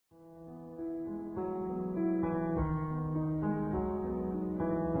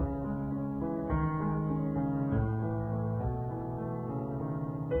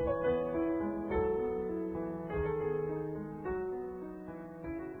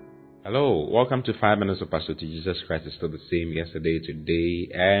Hello, welcome to 5 Minutes of Pastor T. Jesus Christ is still the same yesterday,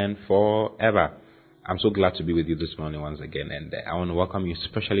 today, and forever. I'm so glad to be with you this morning once again, and I want to welcome you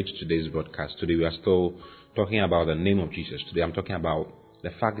especially to today's broadcast. Today we are still talking about the name of Jesus. Today I'm talking about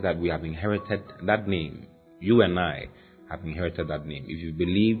the fact that we have inherited that name. You and I have inherited that name. If you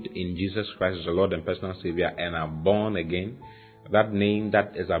believed in Jesus Christ as the Lord and personal Savior and are born again, that name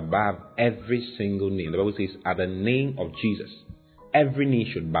that is above every single name. The Bible says, at the name of Jesus, every knee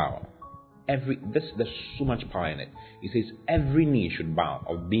should bow. There's so much power in it. It says every knee should bow,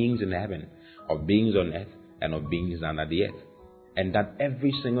 of beings in heaven, of beings on earth, and of beings under the earth. And that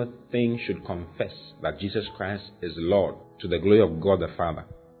every single thing should confess that Jesus Christ is Lord, to the glory of God the Father.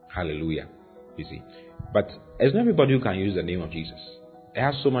 Hallelujah. You see. But it's not everybody who can use the name of Jesus. It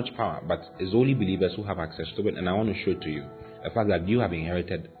has so much power, but it's only believers who have access to it. And I want to show it to you the fact that you have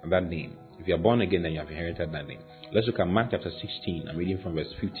inherited that name. If you are born again, then you have inherited that name. Let's look at Mark chapter 16. I'm reading from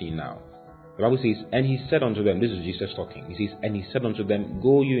verse 15 now. The Bible says, and he said unto them, this is Jesus talking. He says, and he said unto them,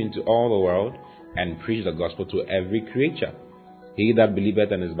 go you into all the world and preach the gospel to every creature. He that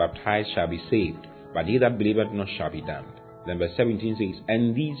believeth and is baptized shall be saved, but he that believeth not shall be damned. Then verse 17 says,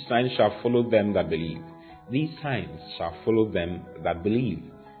 and these signs shall follow them that believe. These signs shall follow them that believe.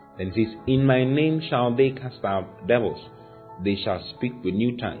 Then he says, in my name shall they cast out devils. They shall speak with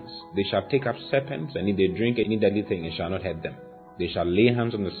new tongues. They shall take up serpents, and if they drink any deadly thing, it shall not hurt them. They shall lay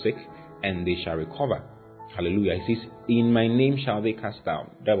hands on the sick, and they shall recover. Hallelujah. He says, in my name shall they cast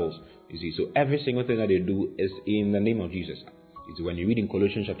out devils. You see, so every single thing that they do is in the name of Jesus. You see, when you read in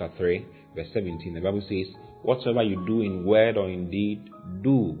Colossians chapter 3, verse 17, the Bible says, whatsoever you do in word or in deed,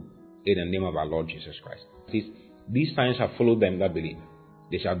 do in the name of our Lord Jesus Christ. It says, these signs shall follow them that believe.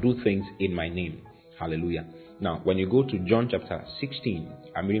 They shall do things in my name. Hallelujah. Now, when you go to John chapter 16,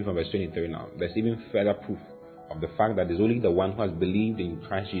 I'm reading from verse 23 now, there's even further proof of the fact that there's only the one who has believed in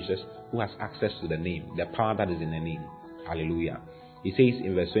Christ Jesus who has access to the name, the power that is in the name. Hallelujah. He says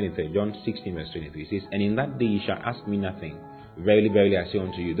in verse 23, John 16 verse 23, he says, and in that day ye shall ask me nothing. Verily, verily, I say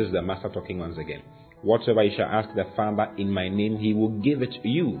unto you, this is the Master talking once again. Whatsoever ye shall ask the Father in my name, he will give it to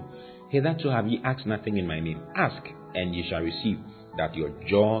you. Hitherto have ye asked nothing in my name. Ask, and ye shall receive, that your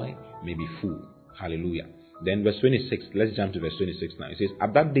joy may be full. Hallelujah. Then verse 26, let's jump to verse 26 now. It says,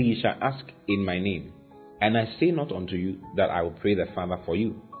 at that day ye shall ask in my name. And I say not unto you that I will pray the Father for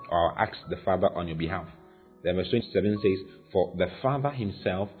you, or ask the Father on your behalf. Then verse 27 says, for the Father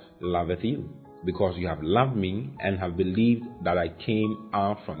himself loveth you, because you have loved me and have believed that I came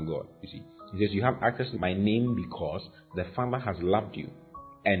out from God. You see, he says you have access to my name because the Father has loved you,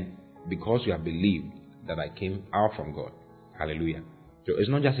 and because you have believed that I came out from God. Hallelujah. So it's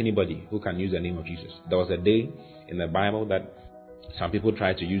not just anybody who can use the name of Jesus. There was a day in the Bible that some people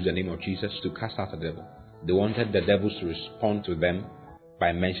tried to use the name of Jesus to cast out the devil. They wanted the devils to respond to them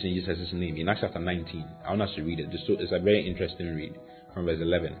by mentioning Jesus' name. In Acts chapter 19, I want us to read it. It's a very interesting read from verse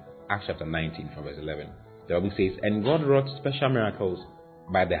 11. Acts chapter 19 from verse 11. The Bible says, and God wrought special miracles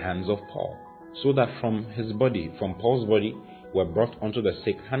by the hands of Paul, so that from Paul's body, were brought unto the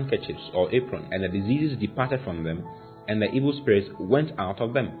sick handkerchiefs or apron, and the diseases departed from them, and the evil spirits went out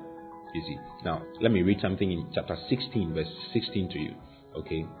of them. You see. Now, let me read something in chapter 16, verse 16 to you.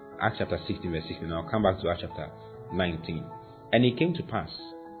 Okay. Acts chapter 16, verse 16. Now, I'll come back to Acts chapter 19. And it came to pass,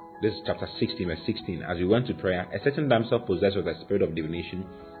 this is chapter 16, verse 16, as we went to prayer, a certain damsel possessed with the spirit of divination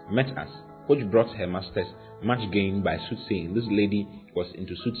met us, which brought her masters much gain by soothsaying. This lady was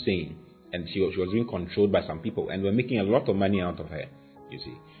into soothsaying, and she was being controlled by some people, and were making a lot of money out of her. You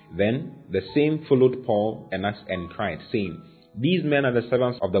see. Then the same followed Paul and us and cried, saying, these men are the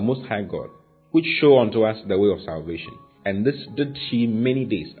servants of the Most High God, which show unto us the way of salvation. And this did she many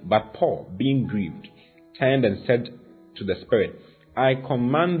days. But Paul, being grieved, turned and said to the spirit, I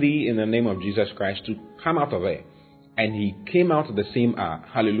command thee in the name of Jesus Christ to come out of her. And he came out at the same hour.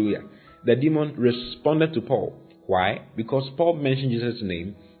 Hallelujah. The demon responded to Paul. Why? Because Paul mentioned Jesus'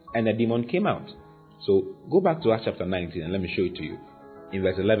 name and the demon came out. So go back to Acts chapter 19 and let me show it to you. In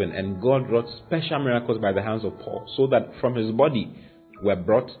verse 11, and God wrought special miracles by the hands of Paul, so that from his body were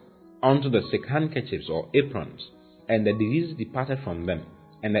brought unto the sick handkerchiefs or aprons, and the diseases departed from them,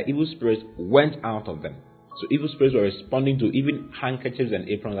 and the evil spirits went out of them. So evil spirits were responding to even handkerchiefs and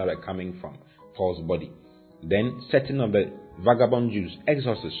aprons that were coming from Paul's body. Then certain of the vagabond Jews,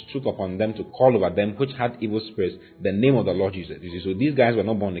 exorcists, took upon them to call over them which had evil spirits the name of the Lord Jesus. You see, so these guys were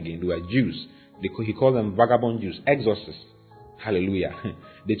not born again, they were Jews. He called them vagabond Jews, exorcists. Hallelujah.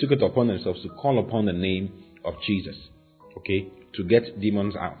 They took it upon themselves to call upon the name of Jesus, okay, to get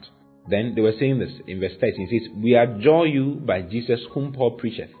demons out. Then they were saying this in verse 13. It says, we adjure you by Jesus whom Paul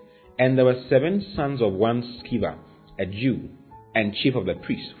preacheth. And there were 7 sons of one Sceva, a Jew, and chief of the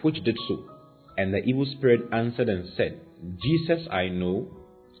priests, which did so. And the evil spirit answered and said, Jesus I know,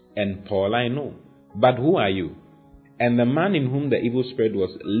 and Paul I know, but who are you? And the man in whom the evil spirit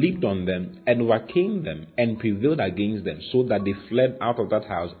was leaped on them and overcame them and prevailed against them, so that they fled out of that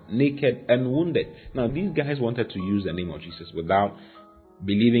house naked and wounded. Now these guys wanted to use the name of Jesus without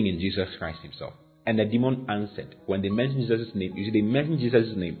believing in Jesus Christ himself. And the demon answered. When they mentioned Jesus' name, you see, they mentioned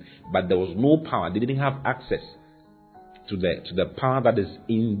Jesus' name, but there was no power. They didn't have access to the power that is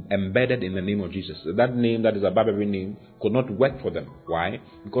embedded in the name of Jesus. So that name that is above every name could not work for them. Why?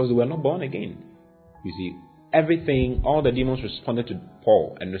 Because they were not born again. You see, everything, all the demons responded to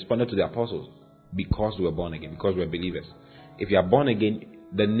Paul and responded to the apostles because we were born again, because we are believers. If you are born again,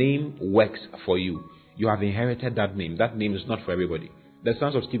 the name works for you. You have inherited that name. That name is not for everybody. The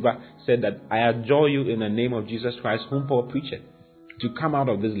sons of Sceva said that, I adjure you in the name of Jesus Christ, whom Paul preached, to come out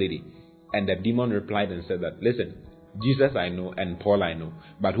of this lady. And the demon replied and said that, listen, Jesus I know and Paul I know,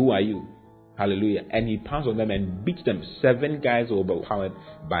 but who are you? Hallelujah. And he pounced on them and beat them. 7 guys were overpowered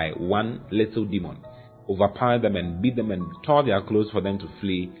by one little demon. Overpowered them and beat them and tore their clothes for them to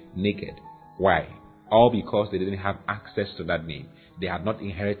flee naked. Why? All because they didn't have access to that name. They had not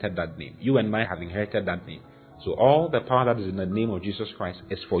inherited that name. You and I have inherited that name. So all the power that is in the name of Jesus Christ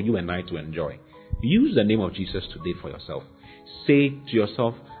is for you and I to enjoy. Use the name of Jesus today for yourself. Say to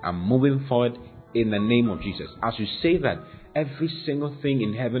yourself, I'm moving forward in the name of Jesus. As you say that, every single thing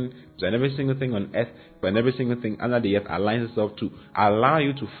in heaven and every single thing on earth and every single thing under the earth aligns itself to allow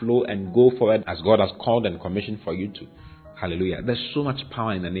you to flow and go forward as God has called and commissioned for you to. Hallelujah. There's so much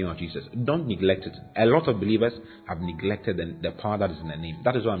power in the name of Jesus. Don't neglect it. A lot of believers have neglected the power that is in the name.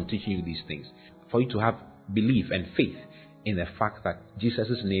 That is why I'm teaching you these things. For you to have belief and faith in the fact that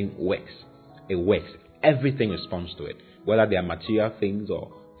Jesus' name works. It works. Everything responds to it. Whether they are material things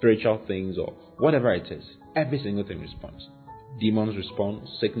or spiritual things or whatever it is. Every single thing responds. Demons respond.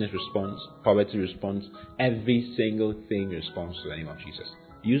 Sickness responds. Poverty responds. Every single thing responds to the name of Jesus.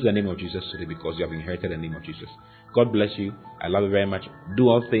 Use the name of Jesus today because you have inherited the name of Jesus. God bless you. I love you very much. Do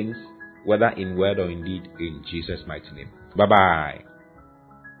all things, whether in word or in deed, in Jesus' mighty name. Bye-bye.